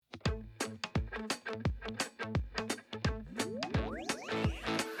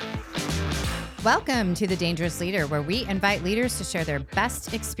Welcome to The Dangerous Leader, where we invite leaders to share their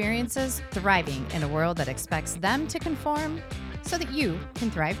best experiences thriving in a world that expects them to conform so that you can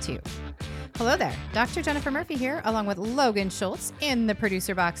thrive too. Hello there, Dr. Jennifer Murphy here, along with Logan Schultz in the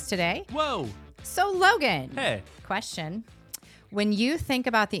producer box today. Whoa. So Logan, Hey. question. When you think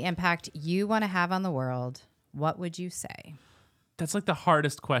about the impact you want to have on the world, what would you say? That's like the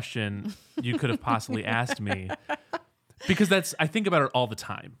hardest question you could have possibly asked me. Because I think about it all the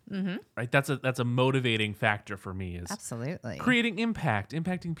time, right? That's a motivating factor for me is Absolutely. creating impact,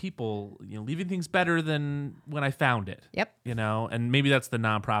 impacting people, leaving things better than when I found it. Yep. And maybe that's the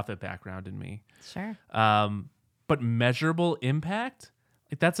nonprofit background in me. Sure. But measurable impact,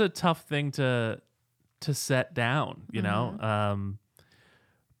 like that's a tough thing to set down,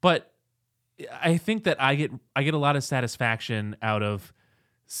 But I think that I get a lot of satisfaction out of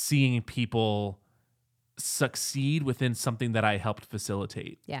seeing people succeed within something that I helped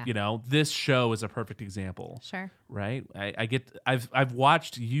facilitate. Yeah. This show is a perfect example. Sure. Right? I've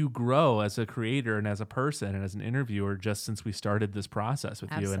watched you grow as a creator and as a person and as an interviewer just since we started this process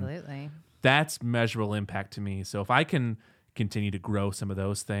with you. And Absolutely. that's measurable impact to me. So if I can continue to grow some of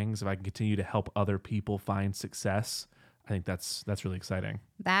those things, if I can continue to help other people find success, I think that's really exciting.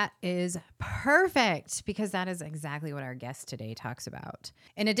 That is perfect, because that is exactly what our guest today talks about.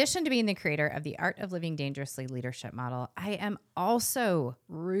 In addition to being the creator of the Art of Living Dangerously leadership model, I am also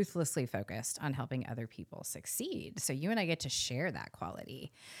ruthlessly focused on helping other people succeed. So you and I get to share that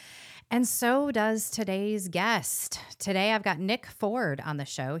quality. And so does today's guest. Today, I've got Nick Ford on the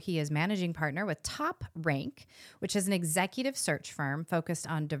show. He is managing partner with Top Rank, which is an executive search firm focused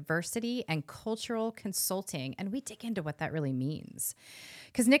on diversity and cultural consulting. And we dig into what that really means.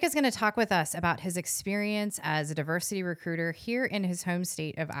 Because Nick is going to talk with us about his experience as a diversity recruiter here in his home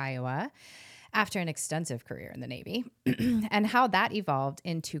state of Iowa after an extensive career in the Navy, and how that evolved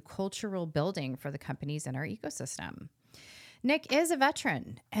into cultural building for the companies in our ecosystem. Nick is a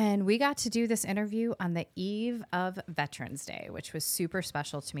veteran, and we got to do this interview on the eve of Veterans Day, which was super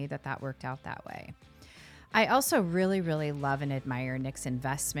special to me that worked out that way. I also really, really love and admire Nick's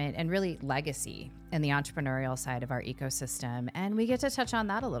investment and really legacy in the entrepreneurial side of our ecosystem, and we get to touch on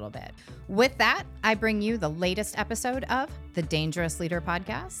that a little bit. With that, I bring you the latest episode of the Dangerous Leader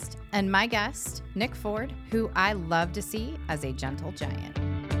podcast, and my guest, Nick Ford, who I love to see as a gentle giant.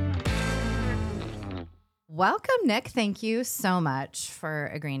 Welcome, Nick. Thank you so much for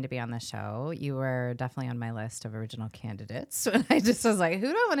agreeing to be on the show. You were definitely on my list of original candidates. And I just was like, who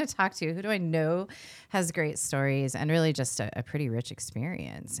do I want to talk to? Who do I know has great stories and really just a pretty rich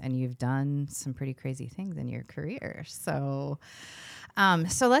experience? And you've done some pretty crazy things in your career. So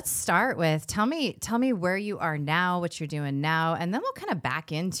let's start with tell me where you are now, what you're doing now, and then we'll kind of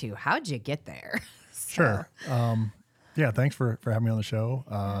back into how'd you get there? Sure. Yeah, thanks for having me on the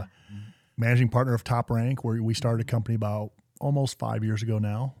show. Managing partner of Top Rank, where we started a company about almost 5 years ago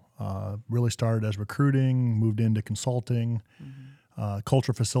now. Really started as recruiting, moved into consulting,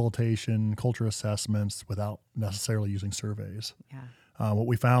 culture facilitation, culture assessments without necessarily using surveys. Yeah. What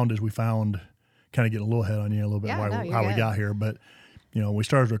we found kind of getting a little ahead on you a little bit how we got here, but we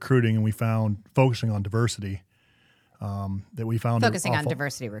started recruiting and we found focusing on diversity. That we found focusing on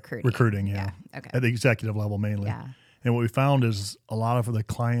diversity recruiting. Recruiting, yeah. Okay. At the executive level mainly. Yeah. And what we found is a lot of the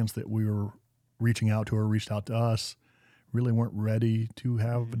clients that we were reaching out to or reached out to us really weren't ready to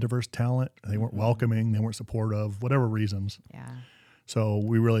have a diverse talent. They weren't welcoming. They weren't supportive, whatever reasons. Yeah. So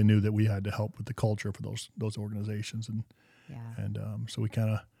we really knew that we had to help with the culture for those organizations. And so we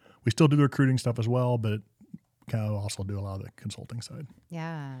still do the recruiting stuff as well, but kind of also do a lot of the consulting side.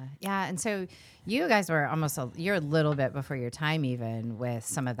 Yeah. And so you guys were you're a little bit before your time even with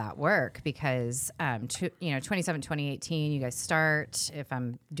some of that work, because 2018, you guys start, if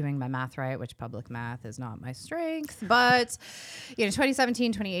I'm doing my math right, which public math is not my strength, but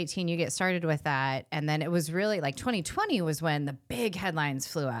 2017, 2018, you get started with that. And then it was really like 2020 was when the big headlines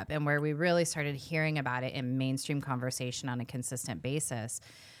flew up and where we really started hearing about it in mainstream conversation on a consistent basis.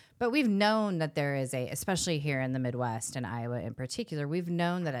 But we've known that there is especially here in the Midwest and Iowa in particular, we've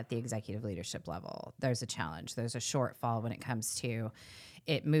known that at the executive leadership level, there's a challenge. There's a shortfall when it comes to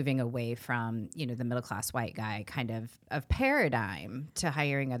it moving away from, the middle-class white guy kind of paradigm to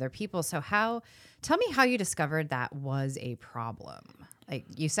hiring other people. So tell me how you discovered that was a problem. Like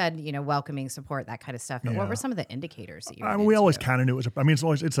you said, welcoming, support, that kind of stuff. But what were some of the indicators that you we always kind of knew it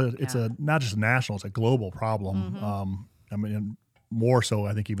was, it's a not just a national, it's a global problem. Mm-hmm. More so,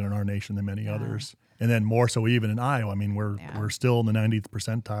 I think, even in our nation than many others. And then more so even in Iowa. I mean, we're still in the 90th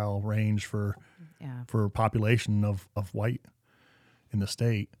percentile range for population of white in the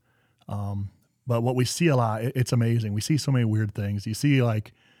state. But what we see a lot, it's amazing. We see so many weird things. You see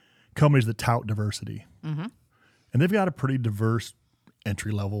companies that tout diversity. And they've got a pretty diverse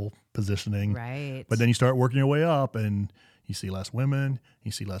entry level positioning. Right. But then you start working your way up and you see less women,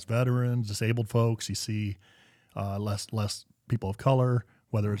 you see less veterans, disabled folks, you see less people of color,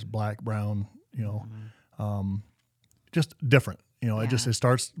 whether it's black, brown, just different. It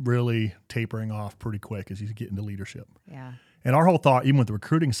starts really tapering off pretty quick as you get into leadership. Yeah. And our whole thought, even with the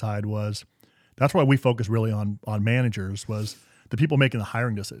recruiting side, was that's why we focus really on managers, was the people making the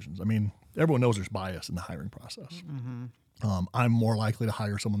hiring decisions. I mean, everyone knows there's bias in the hiring process. I'm more likely to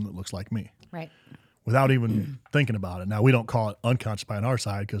hire someone that looks like me. Right. Without even thinking about it. Now, we don't call it unconscious bias on our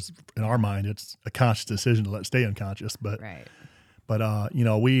side because in our mind, it's a conscious decision to let it stay unconscious. But, Right.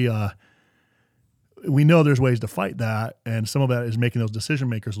 we know there's ways to fight that, and some of that is making those decision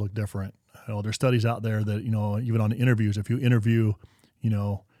makers look different. There's studies out there that, even on the interviews, if you interview,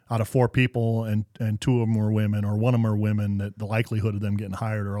 out of 4 people and 2 of them are women or 1 of them are women, that the likelihood of them getting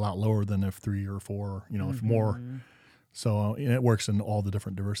hired are a lot lower than if 3 or 4, if more. So it works in all the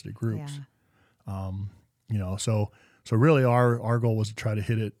different diversity groups. Yeah. So really our goal was to try to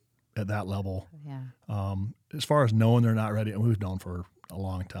hit it at that level. Yeah. As far as knowing they're not ready, and we've known for a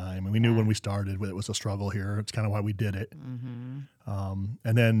long time, and we knew when we started it was a struggle here. It's kind of why we did it. And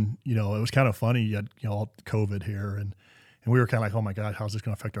then, it was kind of funny. You had, all COVID here and we were kind of like, oh my God, how's this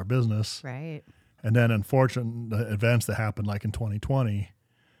going to affect our business? Right. And then unfortunate events that happened like in 2020,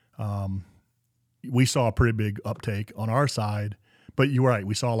 we saw a pretty big uptake on our side, but you're right.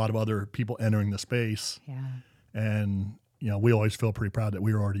 We saw a lot of other people entering the space. Yeah. And, we always feel pretty proud that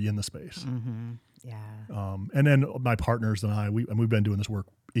we were already in the space. Yeah. And then my partners and I, we've been doing this work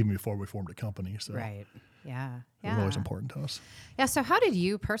even before we formed a company. So Right. Yeah. it was always important to us. Yeah. So how did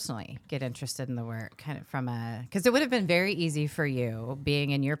you personally get interested in the work? Kind of because it would have been very easy for you being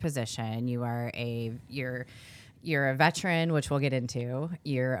in your position. You're a veteran, which we'll get into.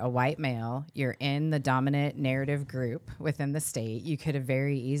 You're a white male. You're in the dominant narrative group within the state. You could have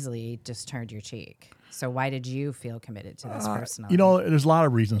very easily just turned your cheek. So why did you feel committed to this personally? There's a lot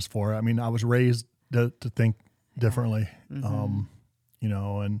of reasons for it. I mean, I was raised to think differently,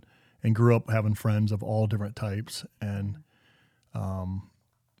 and grew up having friends of all different types and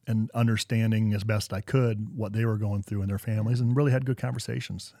understanding as best I could what they were going through in their families, and really had good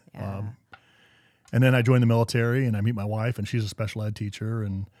conversations. Yeah. And then I joined the military, and I meet my wife, and she's a special ed teacher,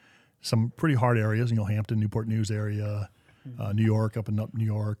 and some pretty hard areas, Hampton, Newport News area, New York, up New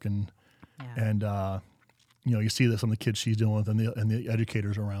York, and you see that some of the kids she's dealing with, and the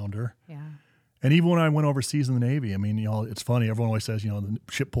educators around her. Yeah. And even when I went overseas in the Navy, I mean, it's funny. Everyone always says, the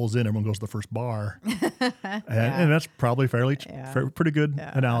ship pulls in, everyone goes to the first bar, and that's probably pretty good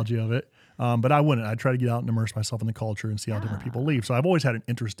analogy of it. But I wouldn't. I'd try to get out and immerse myself in the culture and see how different people live. So I've always had an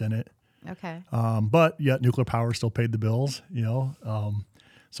interest in it. Okay. But yet nuclear power still paid the bills,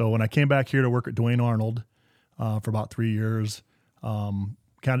 So when I came back here to work at Duane Arnold for about 3 years, kind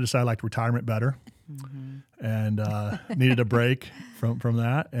of decided I liked retirement better, and needed a break from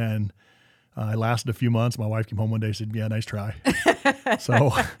that. And I lasted a few months. My wife came home one day and said, "Yeah, nice try."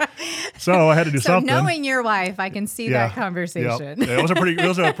 So I had to do something. Knowing your wife, I can see that conversation. Yep. It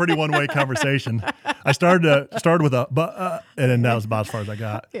was a pretty one-way conversation. I started with a but, and then that was about as far as I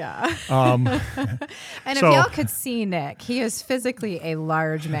got. Yeah. And if y'all could see Nick, he is physically a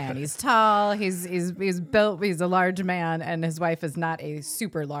large man. He's tall. He's built. He's a large man, and his wife is not a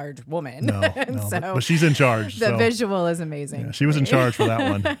super large woman. No, so but she's in charge. The visual is amazing. Yeah, she was in charge for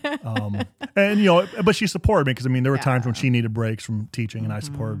that one. And but she supported me because there were times when she needed breaks from teaching, and I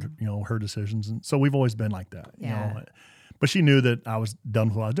supported her decisions, and so we've always been like that. But she knew that I was done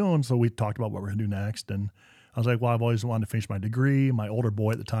with what I was doing, so we talked about what we're gonna do next. And I was like, well, I've always wanted to finish my degree. My older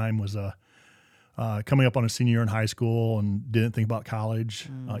boy at the time was coming up on his senior year in high school and didn't think about college,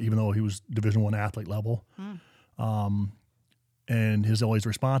 even though he was Division I athlete level. And his always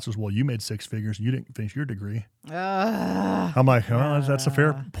response was, well, you made 6 figures, you didn't finish your degree. I'm like, that's a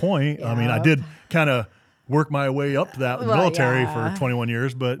fair point. Yeah. I mean, I did kind of work my way up to that in the military for 21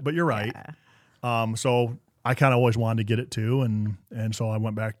 years, but you're right. So I kind of always wanted to get it too. And so I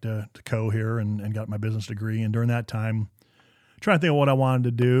went back to Co here and got my business degree. And during that time, trying to think of what I wanted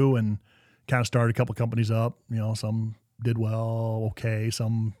to do, and kind of started a couple companies up. Some did well, okay,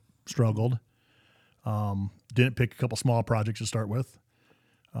 some struggled. Didn't pick a couple small projects to start with,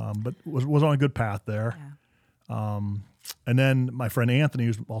 but was on a good path there. Yeah. And then my friend Anthony,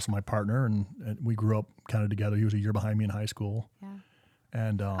 who's also my partner, and we grew up kind of together. He was a year behind me in high school. Yeah.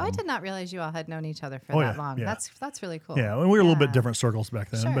 And I did not realize you all had known each other for that long. Yeah. That's really cool. Yeah, and we were a little bit different circles back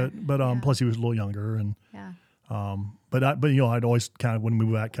then, but plus he was a little younger, and but I'd always kind of, when we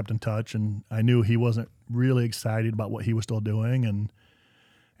moved back, kept in touch, and I knew he wasn't really excited about what he was still doing, and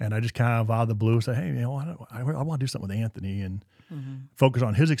And I just kind of out of the blue said, hey, you know, I want to do something with Anthony and focus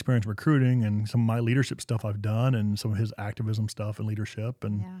on his experience recruiting and some of my leadership stuff I've done and some of his activism stuff and leadership.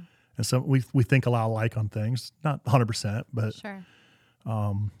 And some we think a lot alike on things, not 100%, but Sure.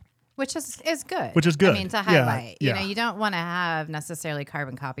 Which is good. Which is good. I mean, to highlight. Yeah. You know, you don't want to have necessarily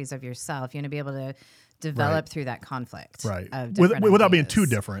carbon copies of yourself. You want to be able to develop through that conflict. Right. Of Without being ideas. too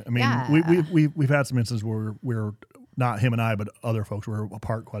different. I mean, we've had some instances where we're not him and I, but other folks were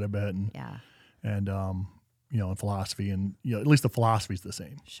apart quite a bit, and you know, in philosophy, and you know, at least the philosophy is the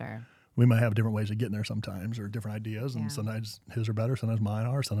same. Sure. We might have different ways of getting there sometimes, or different ideas, and Yeah. sometimes his are better, sometimes mine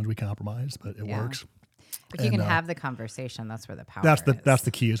are, sometimes we compromise, but it Yeah. works. If you can And, have the conversation, that's where the power That's is.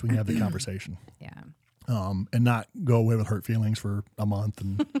 the key is we can have the conversation, Yeah. and not go away with hurt feelings for a month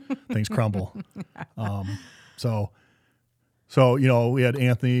and things crumble. So you know, we had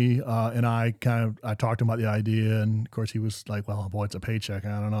Anthony and I talked to him about the idea, and of course he was like, "Well, boy, it's a paycheck.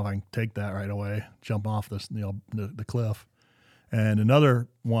 I don't know if I can take that right away, jump off this, you know, the cliff." And another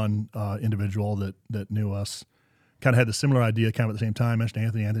one individual that knew us kind of had the similar idea, kind of at the same time. Mentioned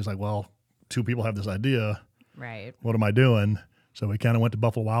Anthony. Anthony's like, "Well, two people have this idea. Right. What am I doing?" So we kind of went to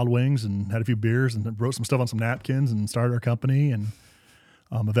Buffalo Wild Wings and had a few beers and wrote some stuff on some napkins and started our company. And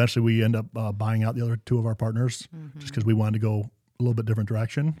eventually we end up buying out the other two of our partners just because we wanted to go a little bit different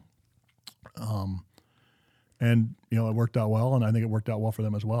direction. And, you know, it worked out well, and I think it worked out well for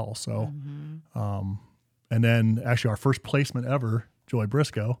them as well. So, and then actually our first placement ever, Joy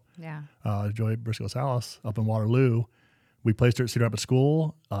Briscoe, Joy Briscoe Salas up in Waterloo, we placed her at Cedar Rapids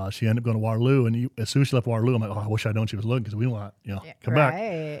School. She ended up going to Waterloo, and as soon as she left Waterloo, I'm like, oh, I wish I'd known she was looking because we want, you know, come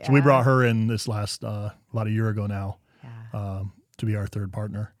back. So we brought her in this last, about a year ago now, to be our third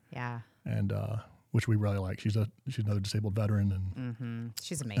partner. Yeah. And which we really like. She's another disabled veteran, and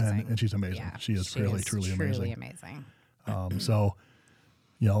She's amazing. and she's amazing. Yeah, She is truly truly amazing. amazing. So,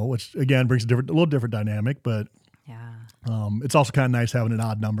 you know, which again brings a little different dynamic, but Yeah. it's also kind of nice having an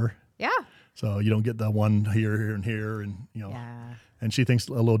odd number. Yeah. So you don't get the one here, and here, and you know. Yeah. And she thinks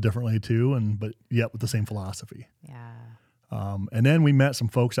a little differently too, but yet with the same philosophy. Yeah. And then we met some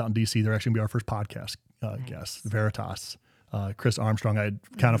folks out in DC. They're actually going to be our first podcast guests, Veritas. Chris Armstrong, I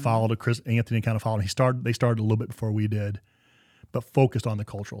kind of followed. Anthony kind of followed. They started a little bit before we did, but focused on the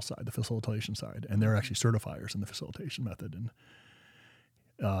cultural side, the facilitation side, and they're actually certifiers in the facilitation method.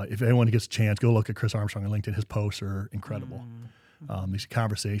 And if anyone gets a chance, go look at Chris Armstrong on LinkedIn. His posts are incredible. These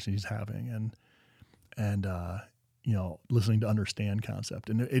conversations he's having, and you know, listening to understand concept,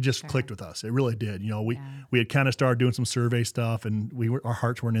 and it just clicked with us. It really did. You know, we had kind of started doing some survey stuff, and our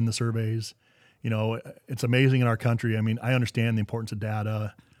hearts weren't in the surveys. You know, it's amazing in our country. I mean, I understand the importance of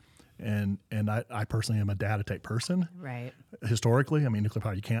data, and I personally am a data type person. Right. Historically, I mean, nuclear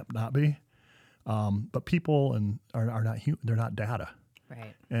power, you can't not be. But people are not human. They're not data.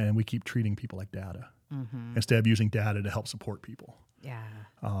 Right. And we keep treating people like data instead of using data to help support people. Yeah.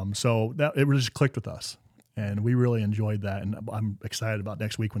 So that it really just clicked with us, and we really enjoyed that. And I'm excited about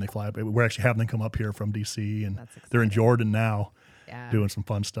next week when they fly up. We're actually having them come up here from DC, and they're in Jordan now, doing some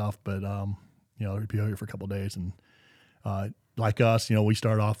fun stuff. But you know, they'll be here for a couple of days, and like us, you know, we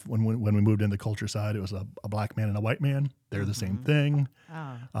started off when we moved into the culture side. It was a black man and a white man. They're the same thing.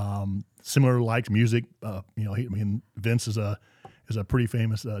 Similar likes music. You know, Vince is a pretty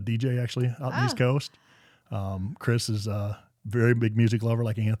famous DJ actually out in the East Coast. Chris is a very big music lover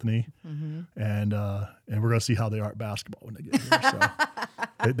like Anthony, and we're gonna see how they are at basketball when they get here. So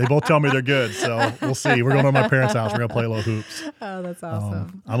they both tell me they're good. So we'll see. We're going to my parents' house. We're gonna play a little hoops. Oh, that's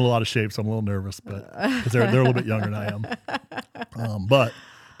awesome. I'm a lot of shape, so I'm a little nervous, but because they're a little bit younger than I am. But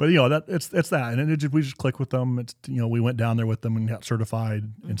you know that it's that, and we just click with them. It's, you know, we went down there with them and got certified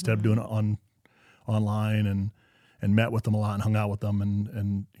instead of doing it online, and met with them a lot and hung out with them,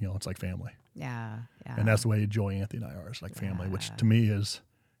 and you know, it's like family. Yeah. And that's the way Joy, Anthony, and I are. It's like family, which to me is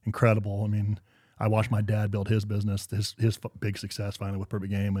incredible. I mean, I watched my dad build his business, his big success finally with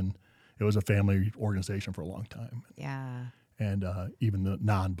Perfect Game, and it was a family organization for a long time. Yeah. And even the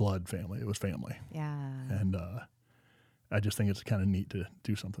non-blood family, it was family. Yeah. And I just think it's kind of neat to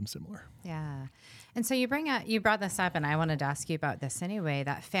do something similar. Yeah. And so you brought this up, and I wanted to ask you about this anyway.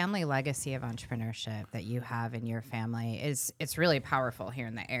 That family legacy of entrepreneurship that you have in your family it's really powerful here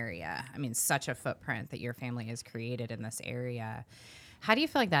in the area. I mean, such a footprint that your family has created in this area. How do you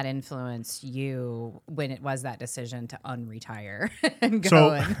feel like that influenced you when it was that decision to unretire and go?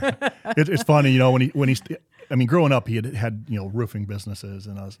 So it's funny, you know, when he I mean, growing up, he had you know, roofing businesses,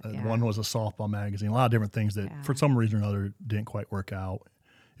 and one was a softball magazine, a lot of different things that for some reason or another didn't quite work out.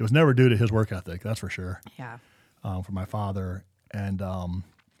 It was never due to his work ethic, that's for sure. Yeah. For my father, and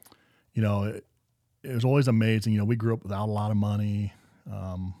you know, it was always amazing. You know, we grew up without a lot of money.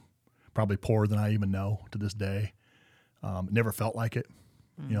 probably poorer than I even know to this day. Never felt like it,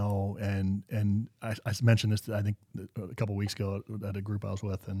 you know. And I mentioned this, I think, a couple of weeks ago at a group I was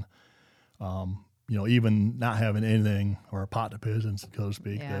with, and you know, even not having anything or a pot to piss in, so to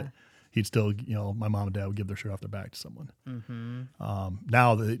speak, that he'd still, you know, my mom and dad would give their shirt off their back to someone.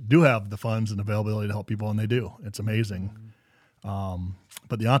 Now they do have the funds and availability to help people, and they do. It's amazing.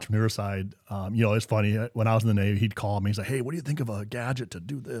 But the entrepreneur side, you know, it's funny. When I was in the Navy, he'd call me. He's like, "Hey, what do you think of a gadget to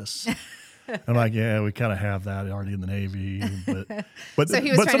do this?" I'm like, "Yeah, we kind of have that already in the Navy." But so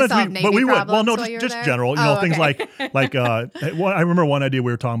he was trying to solve Navy problems while you were just there? general, you know, things like I remember one idea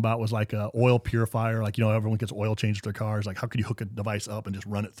we were talking about was like a oil purifier. Like, you know, everyone gets oil changed to their cars. Like, how could you hook a device up and just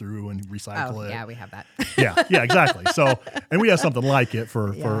run it through and recycle it? Yeah, we have that. yeah, exactly. So, and we have something like it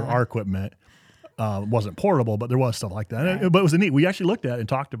for our equipment. It wasn't portable, but there was stuff like that. But it was neat. We actually looked at it and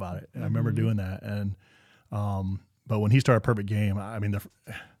talked about it. And I remember doing that. And but when he started Perfect Game, I mean,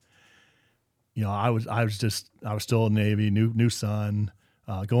 you know, I was still in the Navy, new son,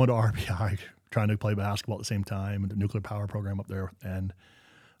 going to RPI, trying to play basketball at the same time, and the nuclear power program up there, and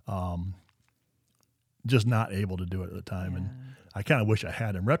just not able to do it at the time. And I kind of wish I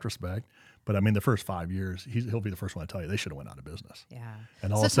had in retrospect. But I mean, the first 5 years, he'll be the first one to tell you they should have went out of business. Yeah.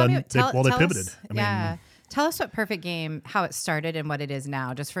 And all of a sudden, they pivoted. Tell us what Perfect Game, how it started and what it is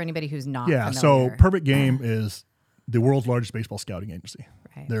now, just for anybody who's not familiar. So Perfect Game is the world's largest baseball scouting agency.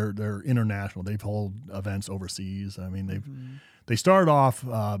 Right. They're international. They've held events overseas. I mean, they started off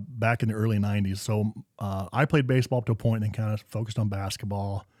back in the early 90s. So I played baseball up to a point and kind of focused on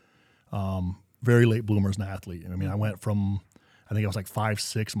basketball. Very late bloomer as an athlete. I mean, I went from, I think I was like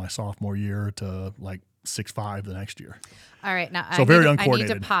 5'6" my sophomore year to like 6'5" the next year. All right. Now, so I need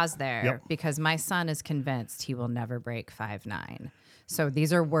to pause there because my son is convinced he will never break 5'9". So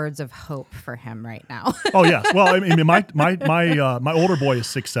these are words of hope for him right now. Oh yes. Well, I mean, my older boy is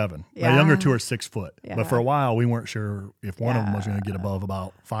 6'7". My younger two are 6 foot. Yeah. But for a while, we weren't sure if one of them was going to get above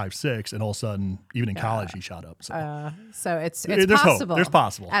about 5'6", and all of a sudden, even in college, he shot up. So it's there's possible. Hope. There's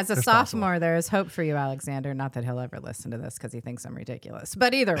possible. As a sophomore, there is hope for you, Alexander. Not that he'll ever listen to this because he thinks I'm ridiculous.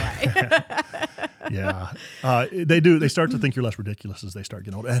 But either way. Yeah, they do. They start to think you're less ridiculous as they start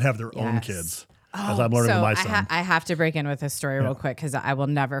getting older and have their own kids. As I'm learning with my son. I have to break in with a story real quick because I will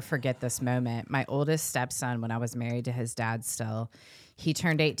never forget this moment. My oldest stepson, when I was married to his dad still, he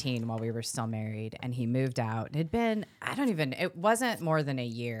turned 18 while we were still married, and he moved out. It had been, it wasn't more than a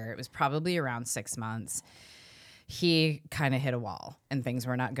year. It was probably around 6 months. He kind of hit a wall and things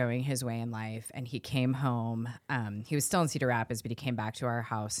were not going his way in life. And he came home. He was still in Cedar Rapids, but he came back to our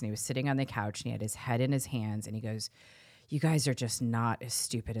house and he was sitting on the couch and he had his head in his hands and he goes, "You guys are just not as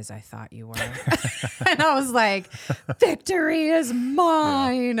stupid as I thought you were." And I was like, victory is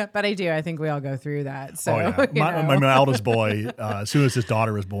mine. Yeah. But I think we all go through that. So, my eldest boy, as soon as his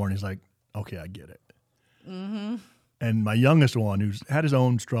daughter was born, he's like, "Okay, I get it." Mm-hmm. And my youngest one, who's had his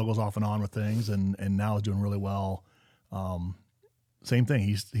own struggles off and on with things and now is doing really well, same thing.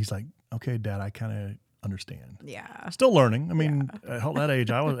 He's like, "Okay, Dad, I kind of understand." Yeah. Still learning. I mean, at that age,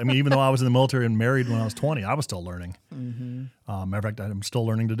 even though I was in the military and married when I was 20, I was still learning. Mm-hmm. Matter of fact, I'm still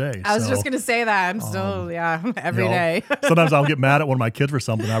learning today. I was just going to say that. I'm still, every day. Sometimes I'll get mad at one of my kids for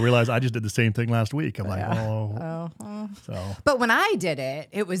something. I realize I just did the same thing last week. I'm like, So. But when I did it,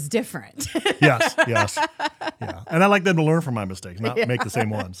 it was different. Yes. Yeah. And I like them to learn from my mistakes, not make the same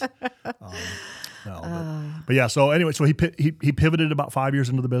ones. But yeah. So anyway, so he pivoted about 5 years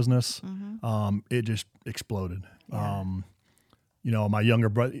into the business. Mm-hmm. It just exploded. Yeah. My younger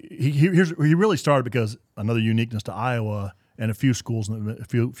brother, he really started because another uniqueness to Iowa and a few schools, a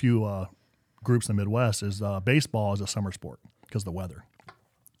few groups in the Midwest is baseball is a summer sport because of the weather.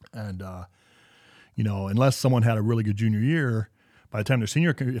 And, unless someone had a really good junior year, by the time they're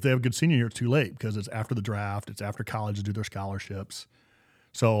senior, if they have a good senior year, it's too late because it's after the draft, it's after college to do their scholarships.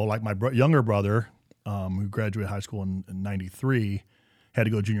 So like my younger brother, who graduated high school in 93, had to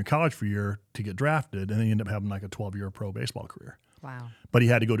go to junior college for a year to get drafted, and then he ended up having like a 12-year pro baseball career. Wow. But he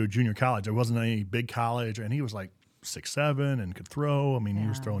had to go to a junior college. There wasn't any big college, and he was like 6'7" and could throw. I mean, he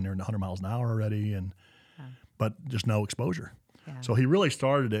was throwing near 100 miles an hour already, but just no exposure. Yeah. So he really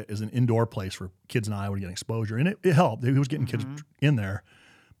started it as an indoor place for kids in Iowa to get exposure, and it helped. He was getting kids in there,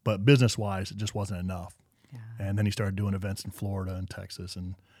 but business-wise, it just wasn't enough. Yeah. And then he started doing events in Florida and Texas,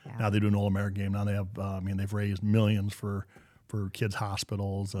 and now they do an All-American game. Now they have, they've raised millions for kids'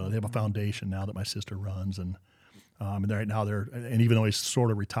 hospitals. They have a foundation now that my sister runs, and right now and even though he's sort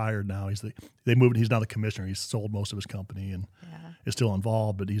of retired now, he's now the commissioner. He's sold most of his company and is still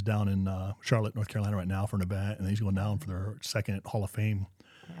involved, but he's down in Charlotte, North Carolina right now for an event, and he's going down for their second Hall of Fame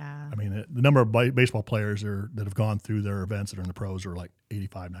Yeah. I mean, the number of baseball players that have gone through their events that are in the pros are like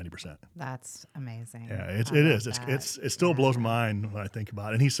 85, 90%. That's amazing. Yeah, I it love is. that. It still blows my mind when I think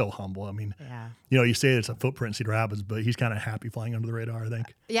about it. And he's so humble. I mean, Yeah. you say it's a footprint in Cedar Rapids, but he's kind of happy flying under the radar, I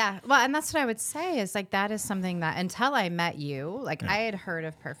think. Yeah. Well, and that's what I would say is like that is something that until I met you, like I had heard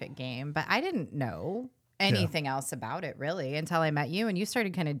of Perfect Game, but I didn't know anything else about it really until I met you and you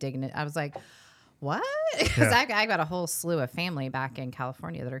started kind of digging it. I was like, what? Because I got a whole slew of family back in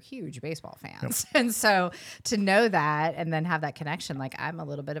California that are huge baseball fans. Yep. And so to know that and then have that connection, like I'm a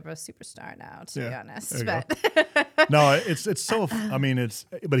little bit of a superstar now, to be honest. But no, it's so, I mean,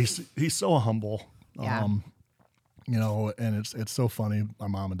 but he's so humble. Yeah. And it's so funny. My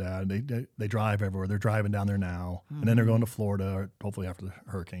mom and dad, they drive everywhere. They're driving down there now, and then they're going to Florida, hopefully after the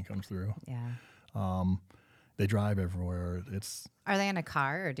hurricane comes through. Yeah. They drive everywhere. Are they in a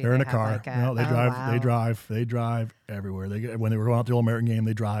car or do they're they in a have car? Like No, they drive. Wow. They drive everywhere. When they were going out to the All American game,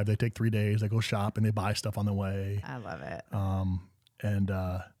 they drive. They take 3 days. They go shopping. They buy stuff on the way. I love it.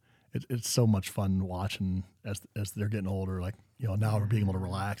 It's so much fun watching as they're getting older. Like now we're being able to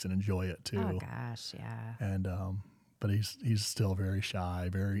relax and enjoy it too. Oh gosh, yeah. And but he's still very shy,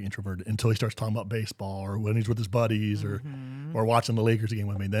 very introverted until he starts talking about baseball or when he's with his buddies or watching the Lakers game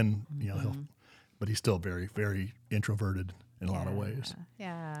with me. Then but he's still very, very introverted in a lot of ways.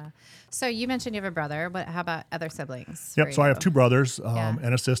 Yeah. So you mentioned you have a brother. How about other siblings? Yep. So I have 2 brothers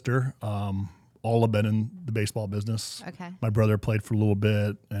and a sister. All have been in the baseball business. Okay. My brother played for a little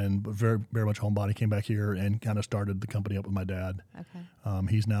bit and very, very much homebody. Came back here and kind of started the company up with my dad. Okay.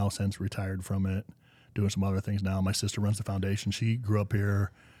 He's now since retired from it, doing some other things now. My sister runs the foundation. She grew up here.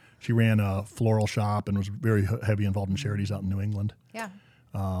 She ran a floral shop and was very heavy involved in charities out in New England. Yeah.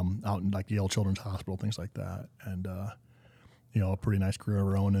 Out in like Yale Children's Hospital, things like that. And, a pretty nice career of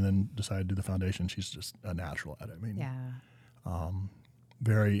her own, and then decided to do the foundation. She's just a natural at it. I mean,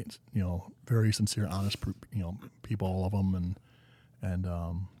 very, very sincere, honest, people, all of them, and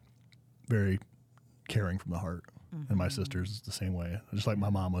very caring from the heart. And my sister's the same way, just like my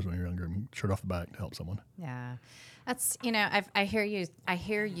mom was when you were younger, shirt off the back to help someone. Yeah. That's, I hear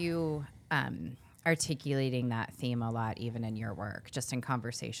you articulating that theme a lot, even in your work, just in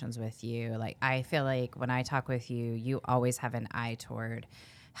conversations with you. Like, I feel like when I talk with you, you always have an eye toward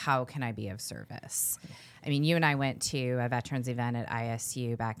how can I be of service? I mean, you and I went to a veterans event at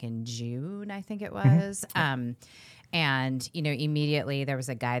ISU back in June, I think it was. And, immediately there was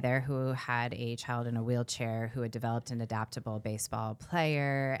a guy there who had a child in a wheelchair who had developed an adaptable baseball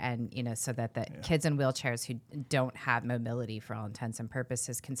player. And, so that the kids in wheelchairs who don't have mobility for all intents and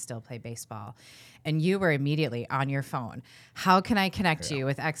purposes can still play baseball. And you were immediately on your phone. How can I connect you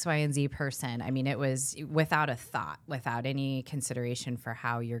with X, Y, and Z person? I mean, it was without a thought, without any consideration for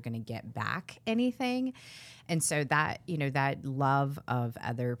how you're going to get back anything. And so that, that love of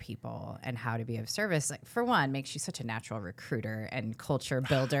other people and how to be of service, like for one, makes you such a natural recruiter and culture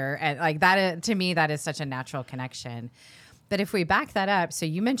builder. And like that, to me, that is such a natural connection. But if we back that up, so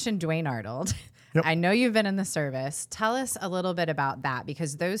you mentioned Dwayne Arnold. Yep. I know you've been in the service. Tell us a little bit about that,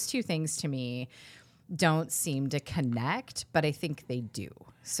 because those two things to me don't seem to connect, but I think they do.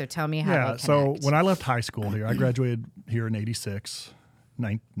 So tell me how they connect. So when I left high school here, I graduated here in 1986,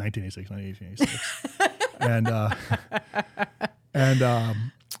 not 1886.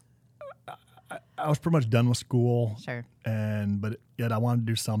 I was pretty much done with school. Sure. But yet I wanted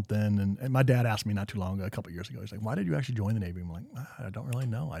to do something. And my dad asked me not too long ago, a couple of years ago, he's like, why did you actually join the Navy? I'm like, I don't really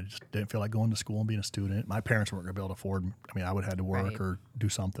know. I just didn't feel like going to school and being a student. My parents weren't going to be able to afford. I mean, I would have had to work or do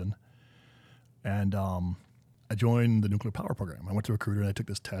something. And I joined the nuclear power program. I went to a recruiter and I took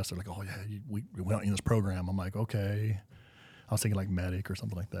this test. They're like, oh, yeah, we went in this program. I'm like, okay. I was thinking like medic or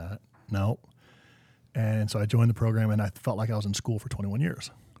something like that. No. And so I joined the program and I felt like I was in school for 21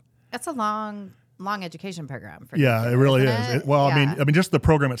 years. That's a long education program. For it really is. I mean, just the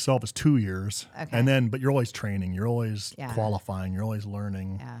program itself is 2 years. Okay. And then, but you're always training. You're always qualifying. You're always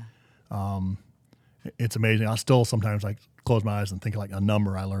learning. Yeah. It's amazing. I still sometimes like close my eyes and think like a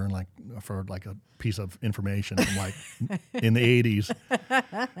number I learned like for like a piece of information from like in the 80s.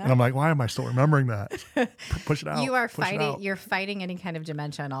 And I'm like, why am I still remembering that? Push it out. You are you're fighting any kind of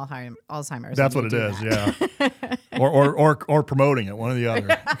dementia and Alzheimer's. That's what it is. Yeah. or promoting it. One or the other.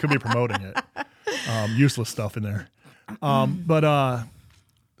 It could be promoting it. Useless stuff in there.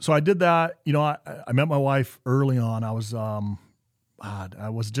 So I did that. I met my wife early on. I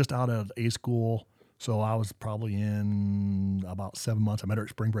was just out of A school. So I was probably in about 7 months. I met her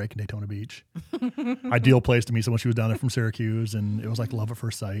at spring break in Daytona Beach. Ideal place to meet someone. She was down there from Syracuse, and it was like love at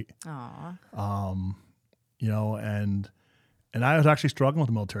first sight. Aww. And I was actually struggling with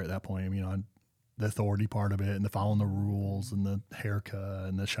the military at that point. I mean, the authority part of it and the following the rules and the haircut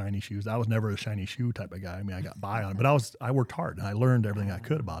and the shiny shoes. I was never a shiny shoe type of guy. I mean, I got by on it, but I worked hard and I learned everything I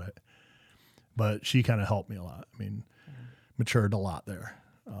could about it. But she kind of helped me a lot. I mean, matured a lot there.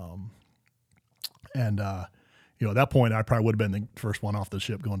 At that point, I probably would have been the first one off the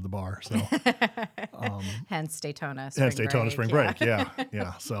ship going to the bar. So, hence Daytona Spring Break. Yeah.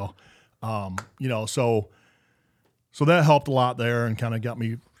 Yeah. So, so that helped a lot there and kind of got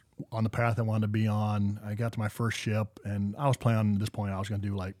me on the path I wanted to be on. I got to my first ship, and I was planning at this point I was going to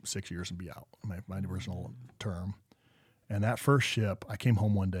do like 6 years and be out, my original term. And that first ship, I came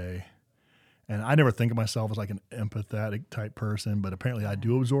home one day, and I never think of myself as like an empathetic type person, but apparently I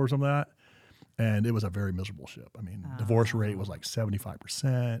do absorb some of that. And it was a very miserable ship. I mean, divorce rate was like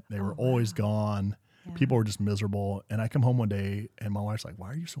 75%. They were always gone. Yeah. People were just miserable. And I come home one day, and my wife's like, "Why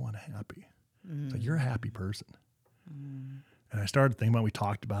are you so unhappy?" It's like, "You're a happy person." And I started thinking about what we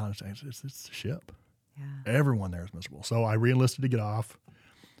talked about. And it's the ship. Yeah. Everyone there is miserable. So I re-enlisted to get off.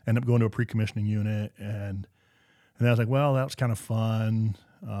 Ended up going to a pre-commissioning unit. And then I was like, well, that was kind of fun.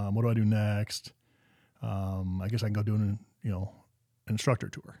 What do I do next? I guess I can go do an instructor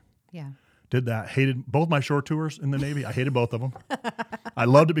tour. Yeah. Did that. Hated both my short tours in the Navy. I hated both of them. I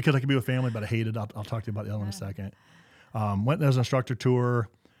loved it because I could be with family, but I hated. I'll talk to you about the other one in a second. Went as an instructor tour.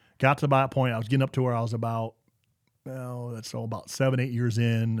 Got to that point. I was getting up to where I was about 7-8 years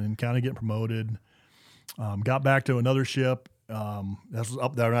in, and kind of getting promoted. Got back to another ship. That was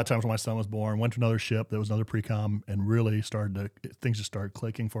up there. That time was when my son was born. Went to another ship. There was another pre-com, and really things just started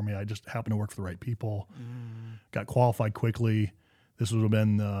clicking for me. I just happened to work for the right people. Got qualified quickly. This would have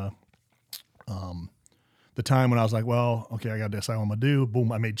been the time when I was like, well, okay, I got to decide what I'm going to do.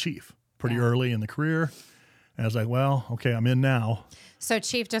 Boom, I made chief pretty early in the career. And I was like, well, okay, I'm in now. So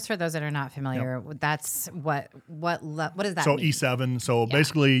chief, just for those that are not familiar, that's what does that mean? So E7. So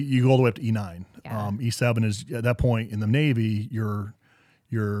basically you go all the way up to E9. Yeah. E7 is at that point in the Navy, you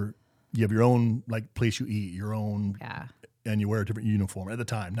have your own like place you eat, your own and you wear a different uniform at the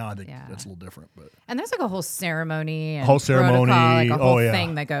time. Now I think that's a little different, but there's like a whole ceremony, and protocol, like a whole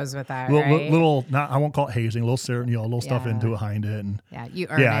thing that goes with that, right? I won't call it hazing, a little stuff into behind it, and you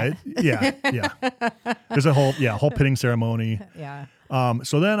earn it. There's a whole pitting ceremony. Yeah.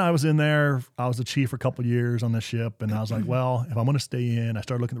 So then I was in there. I was the chief for a couple of years on the ship, and I was like, well, if I'm going to stay in, I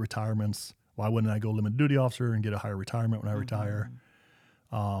started looking at retirements. Why wouldn't I go limited duty officer and get a higher retirement when I retire?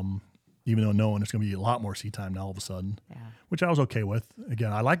 Even though knowing it's going to be a lot more sea time now all of a sudden, which I was okay with.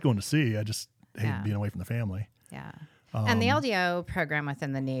 Again, I like going to sea. I just hate being away from the family. Yeah. And the LDO program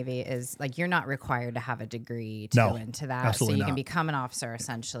within the Navy is like you're not required to have a degree to go into that. Absolutely so you not. can become an officer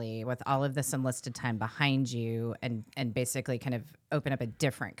essentially with all of this enlisted time behind you and basically kind of open up a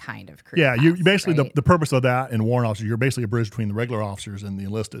different kind of career. Yeah, path, you basically right? the purpose of that in warrant officer, you're basically a bridge between the regular officers and the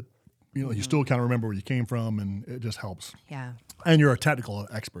enlisted. You still kind of remember where you came from, and it just helps. Yeah. And you're a technical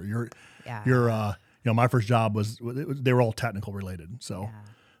expert. My first job they were all technical related. So,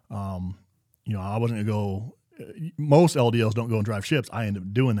 I wasn't gonna go. Most LDLs don't go and drive ships. I ended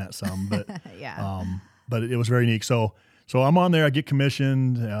up doing that some, but but it was very unique. So I'm on there. I get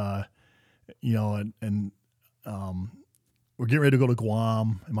commissioned. And we're getting ready to go to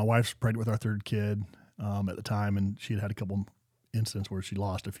Guam, and my wife's pregnant with our third kid at the time, and she had a couple incidents where she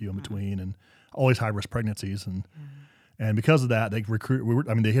lost a few in between, and always high risk pregnancies, and because of that, they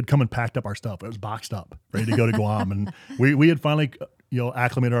they had come and packed up our stuff. It was boxed up, ready to go to Guam, and we had finally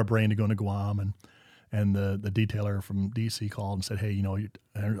acclimated our brain to going to Guam, and the detailer from DC called and said, hey,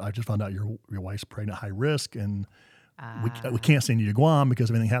 I just found out your wife's pregnant, high risk, and we can't send you to Guam because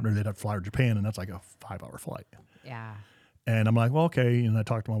if anything happened, they'd have to fly to Japan, and that's like a 5-hour flight. Yeah. And I'm like, well, okay. And I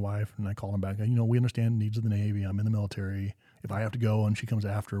talked to my wife, and I called him back. We understand the needs of the Navy. I'm in the military. If I have to go and she comes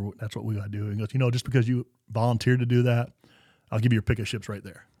after, that's what we got to do. And he goes, just because you volunteered to do that, I'll give you your pick of ships right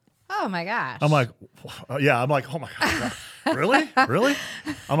there. Oh my gosh. I'm like, I'm like, oh my God, really? Really?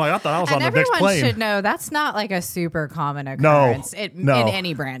 I'm like, I thought I was on the next plane. Everyone should know that's not like a super common occurrence in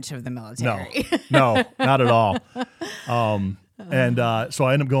any branch of the military. No, not at all. So I ended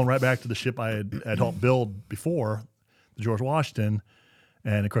up going right back to the ship I had helped build before, the George Washington.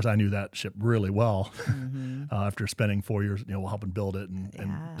 And of course, I knew that ship really well after spending 4 years, helping build it and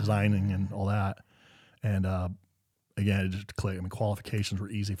designing and all that. And again, it just clicked. Qualifications were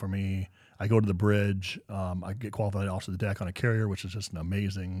easy for me. I go to the bridge. I get qualified off the deck on a carrier, which is just an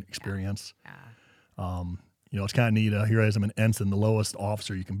amazing experience. It's kind of neat. Here I am, an ensign, the lowest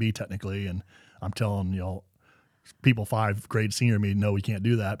officer you can be technically, and I'm telling people 5 grades senior to me, no, we can't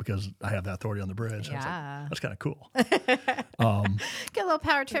do that because I have that authority on the bridge. Yeah. Like, that's kind of cool. Get a little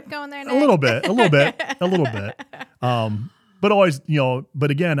power trip going there, Nick. A little bit. But always,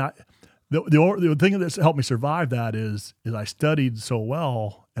 but again, the thing that's helped me survive that is I studied so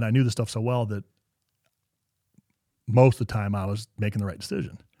well and I knew the stuff so well that most of the time I was making the right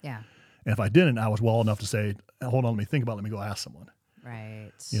decision. Yeah. And if I didn't, I was well enough to say, hold on, let me think about it. Let me go ask someone.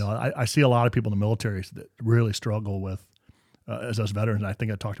 Right. You know, I see a lot of people in the military that really struggle with, as us veterans, and I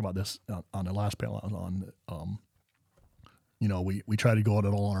think I talked about this on the last panel I was on, you know, we try to go at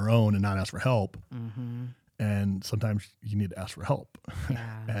it all on our own and not ask for help. Mm-hmm. And sometimes you need to ask for help.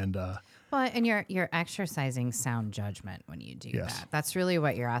 Yeah. And well, and you're exercising sound judgment when you do Yes. that. That's really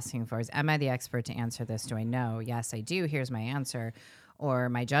what you're asking for is, am I the expert to answer this? Do I know? Yes, I do. Here's my answer. Or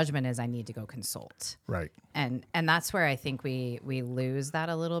my judgment is I need to go consult. right. And that's where I think we lose that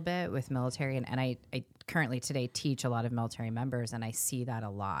a little bit with military. And I currently today teach a lot of military members, and I see that a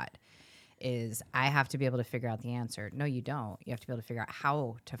lot. Is I have to be able to figure out the answer. No, you don't. You have to be able to figure out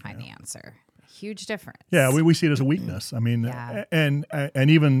how to find the answer. Huge difference. Yeah, we see it as a weakness. I mean, Yeah. and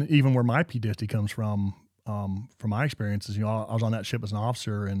even where my PTSD comes from my experiences, you know, I was on that ship as an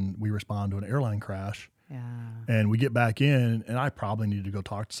officer, and we respond to an airline crash, Yeah. and we get back in, and I probably need to go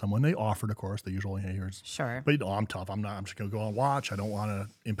talk to someone. They offered, of course, the usual, here's, Sure. but you know, I'm tough. I'm just going to go on watch. I don't want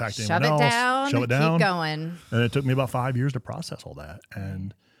to impact Shove anyone it else. down. Shove it down. Keep going. And it took me about 5 years to process all that,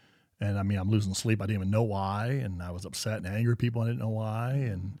 and I mean, I'm losing sleep. I didn't even know why, and I was upset and angry at people. I didn't know why,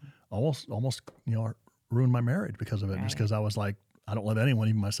 and almost, you know, ruined my marriage because of it, just because I was like, I don't love anyone,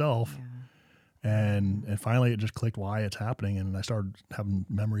 even myself. Yeah. And finally, it just clicked why it's happening, and I started having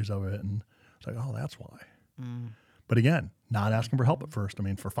memories of it, and it's like, oh, that's why. But again, not asking for help at first. I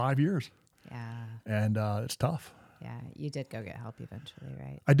mean, for 5 years, Yeah. and it's tough. Yeah. You did go get help eventually,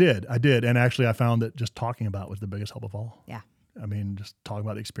 right? I did, and actually, I found that just talking about it was the biggest help of all. Yeah. I mean, just talking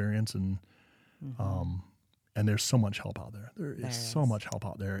about the experience, and there's so much help out there. There is so much help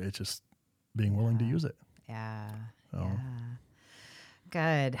out there. It's just being willing to use it. Yeah. Oh. Yeah.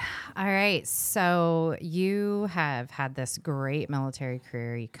 Good. All right. So you have had this great military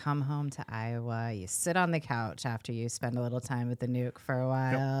career. You come home to Iowa. You sit on the couch after you spend a little time with the nuke for a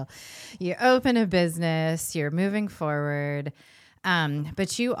while. You open a business. You're moving forward.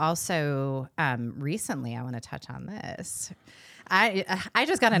 But you also recently, I want to touch on this. I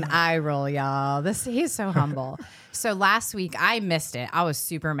just got an eye roll, y'all. He's so humble. So last week I missed it. I was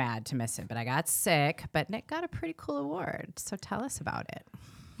super mad to miss it, but I got sick. But Nick got a pretty cool award. So tell us about it.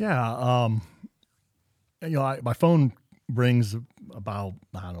 Yeah. You know, my phone rings about,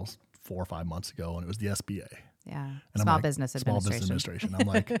 I don't know, 4 or 5 months ago, and it was the SBA. Yeah. And Small I'm like, Business Administration. I'm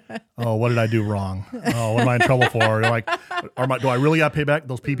like, oh, what did I do wrong? Oh, what am I in trouble for? They're like, do I really got to pay back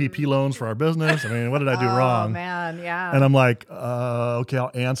those PPP loans for our business? I mean, what did I do wrong? Oh, man. Yeah. And I'm like, okay,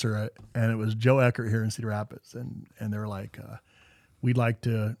 I'll answer it. And it was Joe Eckert here in Cedar Rapids. And they're like, we'd like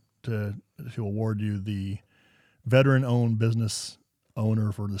to award you the veteran-owned business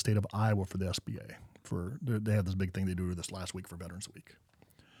owner for the state of Iowa for the SBA. They have this big thing they do this last week for Veterans Week.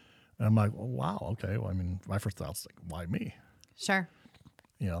 And I'm like, well, wow, okay. Well, I mean, my first thought's like, why me? Sure.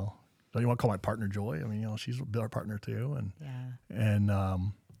 You know, don't you want to call my partner Joy? I mean, you know, she's our partner too. And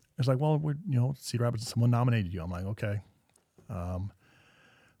it's like, well, Cedar Rapids, someone nominated you. I'm like, okay.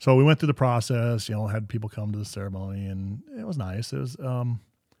 So we went through the process, you know, had people come to the ceremony, and it was nice. It was,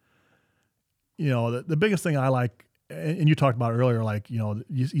 you know, the biggest thing I like, and you talked about earlier, like, you know,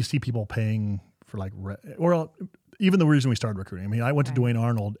 you see people paying for like, even the reason we started recruiting. I mean, I went to Duane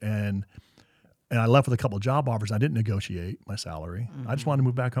Arnold, and I left with a couple of job offers. I didn't negotiate my salary. I just wanted to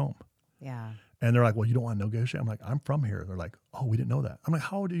move back home. Yeah. And they're like, well, you don't want to negotiate? I'm like, I'm from here. They're like, oh, we didn't know that. I'm like,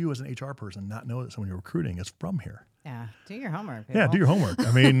 how do you as an HR person not know that someone you're recruiting is from here? Yeah. Do your homework. People. Yeah, do your homework.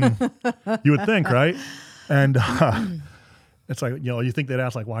 I mean, you would think, right? And it's like, you know, you think they'd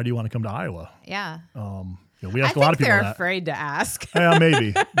ask, like, why do you want to come to Iowa? Yeah. You know, we ask a lot of people they're that. afraid to ask. Yeah,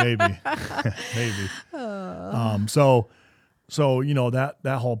 maybe. So you know, that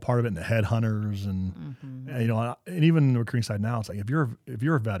whole part of it, and the headhunters, and you know, and even in the recruiting side now, it's like if you're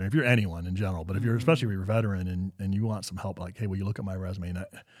a veteran, if you're anyone in general, but if you're especially if you're a veteran and you want some help, like, hey, will you look at my resume? And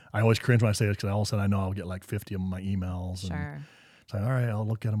I always cringe when I say this, because all of a sudden I know I'll get like 50 of my emails. Sure. And it's like, all right, I'll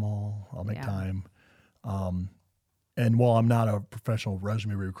look at them all. I'll make time. And while I'm not a professional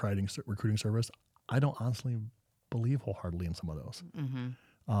resume recruiting service, I don't honestly believe wholeheartedly in some of those.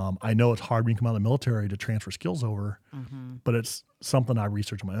 I know it's hard when you come out of the military to transfer skills over, but it's something I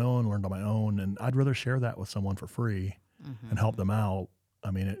researched on my own, learned on my own, and I'd rather share that with someone for free and help them out.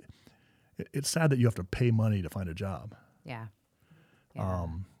 I mean, it's sad that you have to pay money to find a job. Yeah.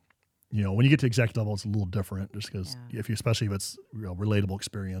 You know, when you get to executive level, it's a little different, just because especially if it's relatable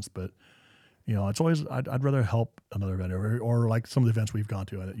experience. But it's always, I'd rather help another vet or like some of the events we've gone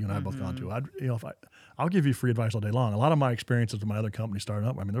to, you and I have both gone to. I'll give you free advice all day long. A lot of my experiences with my other company starting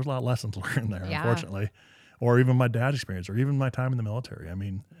up, I mean, there's a lot of lessons learned there, unfortunately, or even my dad's experience, or even my time in the military. I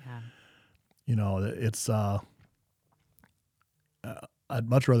mean, it's, I'd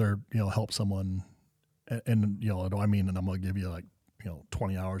much rather, help someone and do I mean, and I'm going to give you like,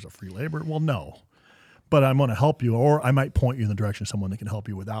 20 hours of free labor? Well, no. But I'm going to help you, or I might point you in the direction of someone that can help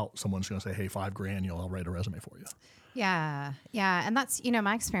you without someone's going to say, hey, $5,000, I'll write a resume for you. Yeah. Yeah. And that's,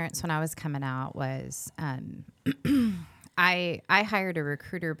 my experience when I was coming out was I hired a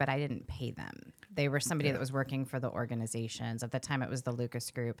recruiter, but I didn't pay them. They were somebody that was working for the organizations. At the time, it was the Lucas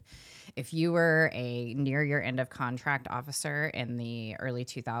Group. If you were a near your end of contract officer in the early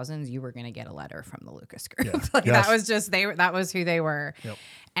 2000s, you were going to get a letter from the Lucas Group. Yeah. That was just that was who they were. Yep.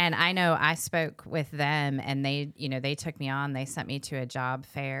 And I know I spoke with them, and they took me on. They sent me to a job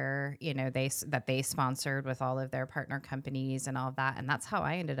fair, that they sponsored with all of their partner companies and all of that. And that's how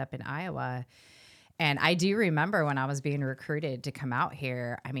I ended up in Iowa. And I do remember when I was being recruited to come out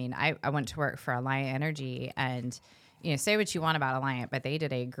here, I mean, I went to work for Alliant Energy, and, say what you want about Alliant, but they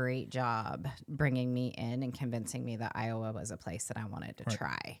did a great job bringing me in and convincing me that Iowa was a place that I wanted to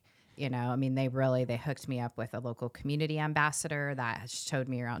try. I mean, they hooked me up with a local community ambassador that showed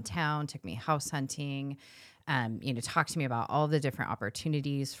me around town, took me house hunting, talked to me about all the different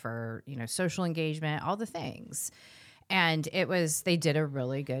opportunities for, social engagement, all the things. And they did a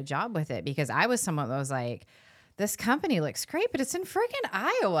really good job with it, because I was someone that was like, this company looks great, but it's in friggin'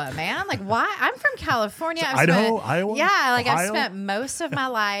 Iowa, man. Like, why? I'm from California. Iowa? Yeah, like Ohio? I've spent most of my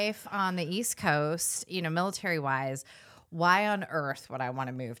life on the East Coast, military wise. Why on earth would I want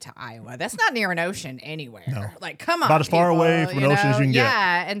to move to Iowa? That's not near an ocean anywhere. No. Like, come on. About as far away from an ocean as you can get.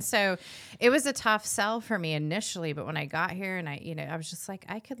 Yeah. And so it was a tough sell for me initially, but when I got here and I was just like,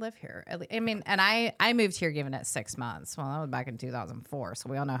 I could live here. I mean, and I moved here given it 6 months. Well, that was back in 2004. So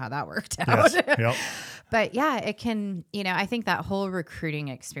we all know how that worked out. Yes. Yep. But yeah, it can, I think that whole recruiting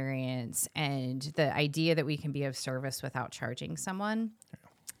experience and the idea that we can be of service without charging someone,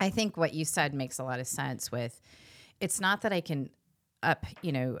 I think what you said makes a lot of sense with, it's not that I can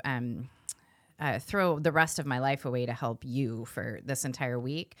throw the rest of my life away to help you for this entire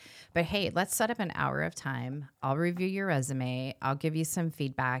week. But hey, let's set up an hour of time. I'll review your resume. I'll give you some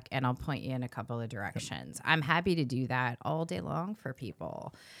feedback, and I'll point you in a couple of directions. Yep. I'm happy to do that all day long for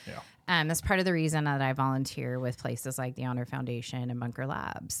people. Yeah. That's part of the reason that I volunteer with places like the Honor Foundation and Bunker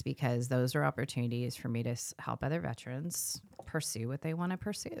Labs, because those are opportunities for me to help other veterans pursue what they want to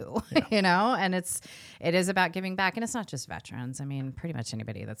pursue, and it is about giving back. And it's not just veterans. I mean, pretty much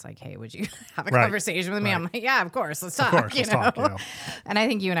anybody that's like, hey, would you have a conversation with me? I'm like, yeah, of course. Let's talk. Let's talk. And I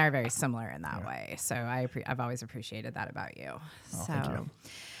think you and I are very similar in that way. So I've always appreciated that about you. Thank you.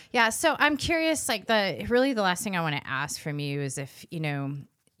 Yeah. So I'm curious, like the last thing I want to ask from you is if,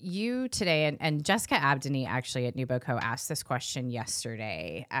 you today, and Jessica Abdany actually at NewBoCo asked this question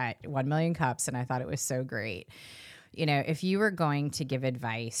yesterday at 1 Million Cups, and I thought it was so great. If you were going to give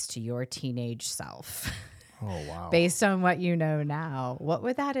advice to your teenage self, based on what you know now, what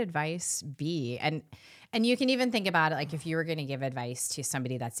would that advice be? And you can even think about it like if you were going to give advice to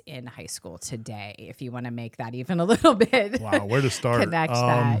somebody that's in high school today, if you want to make that even a little bit. Wow, where to start? Connect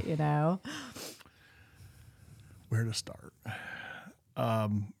that, Where to start?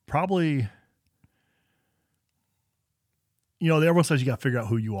 Probably, everyone says you got to figure out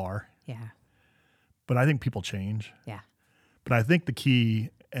who you are. Yeah. But I think people change. Yeah. But I think the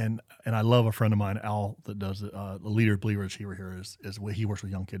key, and I love a friend of mine, Al, that does the leader believer achiever here is what he works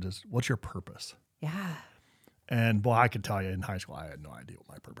with young kids is, what's your purpose? Yeah. And boy, I could tell you in high school, I had no idea what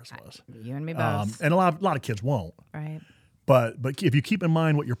my purpose was. You and me both. And a lot of kids won't. Right. But if you keep in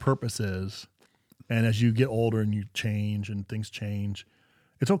mind what your purpose is, and as you get older and you change and things change,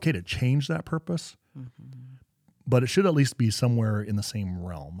 it's okay to change that purpose, but it should at least be somewhere in the same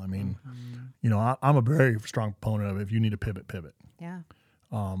realm. I mean, I'm a very strong proponent of if you need to pivot. Yeah.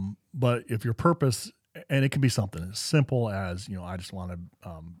 But if your purpose, and it can be something as simple as, I just want to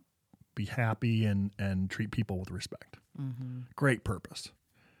be happy and treat people with respect. Great purpose.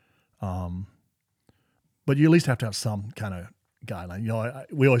 But you at least have to have some kind of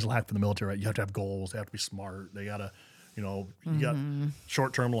guideline. We always laugh in the military, right? You have to have goals. They have to be smart. They got to, you got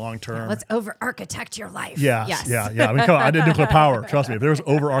short-term, long-term. Let's over-architect your life. Yes. Yeah. I mean, come on, I did nuclear power. Trust me. If there was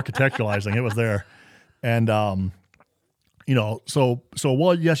over-architecturalizing, it was there. And, so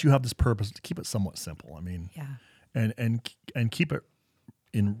yes, you have this purpose to keep it somewhat simple. I mean, and keep it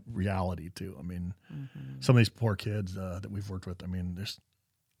in reality too. I mean, some of these poor kids that we've worked with, I mean, there's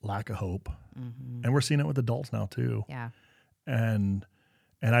lack of hope. And we're seeing it with adults now too. Yeah. And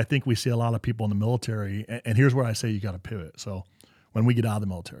And I think we see a lot of people in the military, and here's where I say you got to pivot. So when we get out of the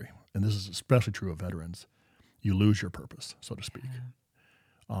military, and this is especially true of veterans, you lose your purpose, so to speak.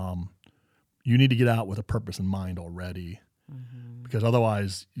 You need to get out with a purpose in mind already, because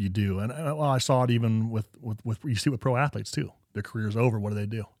otherwise you do. And well, I saw it even with you see it with pro athletes too. Their career's over. What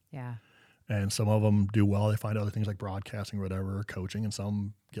do? Yeah. And some of them do well. They find other things like broadcasting or whatever, or coaching, and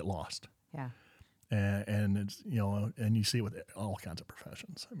some get lost. Yeah. And it's, and you see it with all kinds of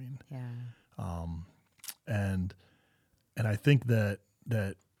professions. I mean, and I think that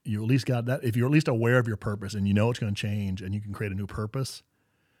you at least got that, if you're at least aware of your purpose and you know it's going to change and you can create a new purpose.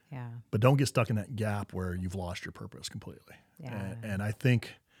 Yeah. But don't get stuck in that gap where you've lost your purpose completely. Yeah. And I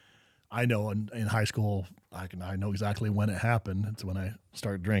think, I know in high school, I know exactly when it happened. It's when I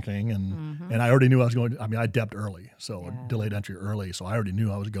started drinking, and I already knew I was going. I mean, I depped early, so delayed entry early, so I already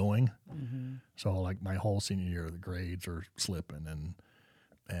knew I was going. So like my whole senior year, the grades are slipping,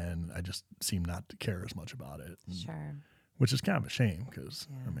 and I just seemed not to care as much about it. Sure. Which is kind of a shame because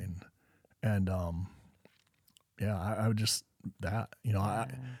I mean, and I would just that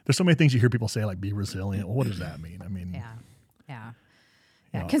there's so many things you hear people say like be resilient. Well, what does that mean? I mean, yeah.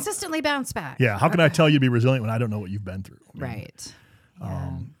 Consistently bounce back. Yeah. How can I tell you to be resilient when I don't know what you've been through? I mean, Right.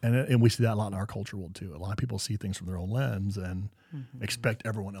 And we see that a lot in our culture world too. A lot of people see things from their own lens and expect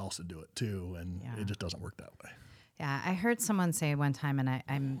everyone else to do it too. And it just doesn't work that way. Yeah. I heard someone say one time, and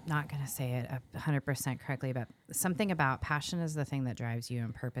I'm not going to say it 100% correctly, but something about passion is the thing that drives you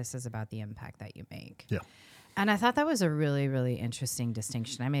and purpose is about the impact that you make. Yeah. And I thought that was a really, really interesting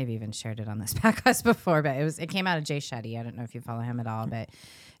distinction. I may have even shared it on this podcast before, but it came out of Jay Shetty. I don't know if you follow him at all, but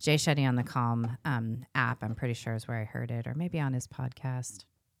Jay Shetty on the Calm app, I'm pretty sure is where I heard it, or maybe on his podcast.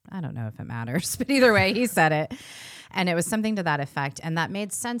 I don't know if it matters, but either way, he said it. And it was something to that effect. And that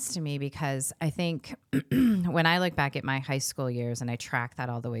made sense to me because I think when I look back at my high school years and I track that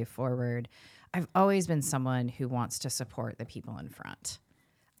all the way forward, I've always been someone who wants to support the people in front.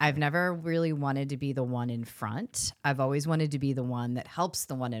 I've never really wanted to be the one in front. I've always wanted to be the one that helps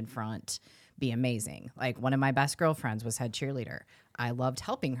the one in front be amazing. Like one of my best girlfriends was head cheerleader. I loved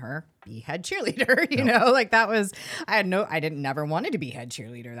helping her be head cheerleader, you know, like that was, I never wanted to be head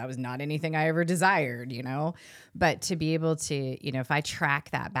cheerleader. That was not anything I ever desired, but to be able to, if I track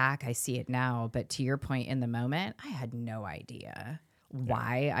that back, I see it now. But to your point in the moment, I had no idea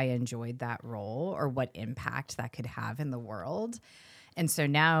why I enjoyed that role or what impact that could have in the world. And so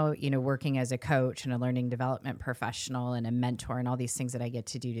now, working as a coach and a learning development professional and a mentor and all these things that I get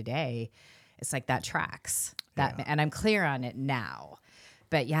to do today, it's like that tracks and I'm clear on it now.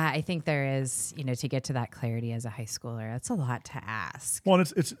 But yeah, I think there is, to get to that clarity as a high schooler, that's a lot to ask. Well,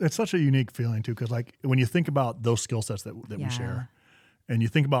 it's such a unique feeling too, because like when you think about those skill sets that we share, and you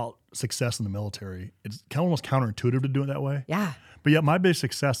think about success in the military, it's kind of almost counterintuitive to do it that way. Yeah. But yet my biggest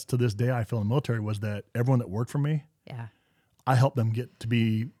success to this day, I feel in the military was that everyone that worked for me, I helped them get to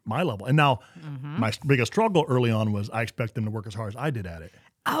be my level. And now my biggest struggle early on was I expect them to work as hard as I did at it.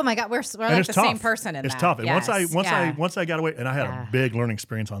 Oh my God, we're like the same person in that. It's tough. And yes. once I got away, and I had a big learning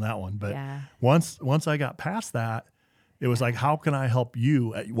experience on that one. But once I got past that, it was like, how can I help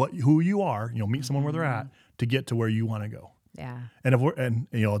you at who you are? Meet someone where they're at to get to where you want to go. Yeah. And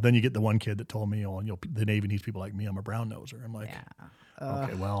then you get the one kid that told me, the Navy needs people like me. I'm a brown noser. I'm like,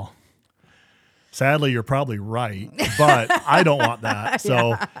 okay, well. Sadly, you're probably right, but I don't want that.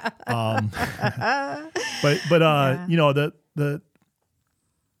 So, I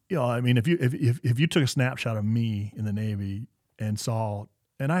mean, if you took a snapshot of me in the Navy and saw,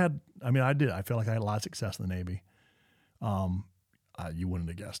 and I feel like I had a lot of success in the Navy. You wouldn't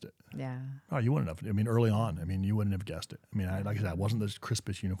have guessed it. Yeah. Oh, you wouldn't have. I mean, early on, you wouldn't have guessed it. I mean, like I said, I wasn't the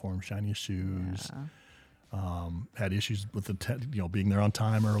crispest uniform, shiniest shoes. Yeah. Had issues with being there on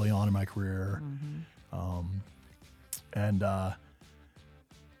time early on in my career, and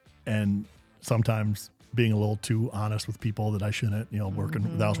sometimes being a little too honest with people that I shouldn't,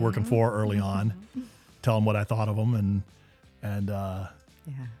 that I was working for early on, tell them what I thought of them,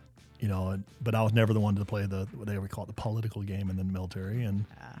 but I was never the one to play what they would call it, the political game in the military, and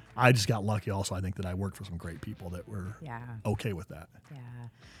I just got lucky. Also, I think that I worked for some great people that were okay with that. Yeah.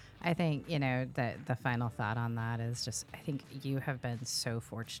 I think, the final thought on that is just, I think you have been so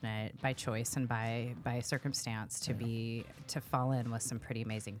fortunate by choice and by circumstance to fall in with some pretty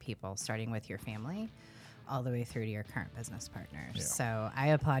amazing people, starting with your family all the way through to your current business partners. Yeah. So I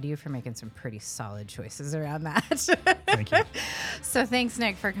applaud you for making some pretty solid choices around that. Thank you. So thanks,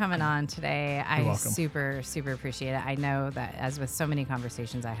 Nick, for coming on today. You're I welcome. super, super appreciate it. I know that as with so many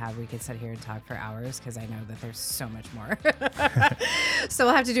conversations I have, we could sit here and talk for hours because I know that there's so much more. So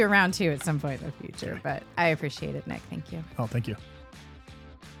we'll have to do a round two at some point in the future. But I appreciate it, Nick. Thank you. Oh, thank you.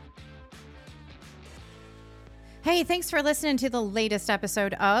 Hey, thanks for listening to the latest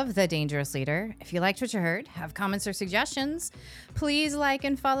episode of The Dangerous Leader. If you liked what you heard, have comments or suggestions, please like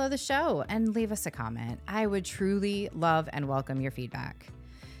and follow the show and leave us a comment. I would truly love and welcome your feedback.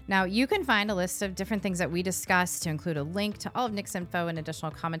 Now, you can find a list of different things that we discussed, to include a link to all of Nick's info and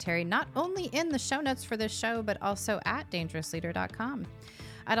additional commentary, not only in the show notes for this show, but also at dangerousleader.com.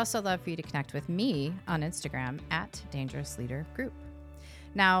 I'd also love for you to connect with me on Instagram at Dangerous Leader Group.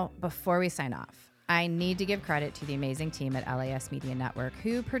 Now, before we sign off, I need to give credit to the amazing team at LAS Media Network,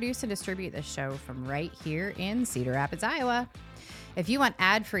 who produce and distribute this show from right here in Cedar Rapids, Iowa. If you want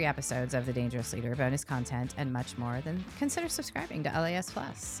ad-free episodes of The Dangerous Leader, bonus content, and much more, then consider subscribing to LAS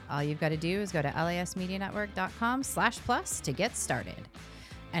Plus. All you've got to do is go to lasmedianetwork.com/plus to get started.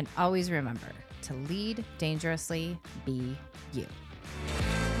 And always remember to lead dangerously, be you.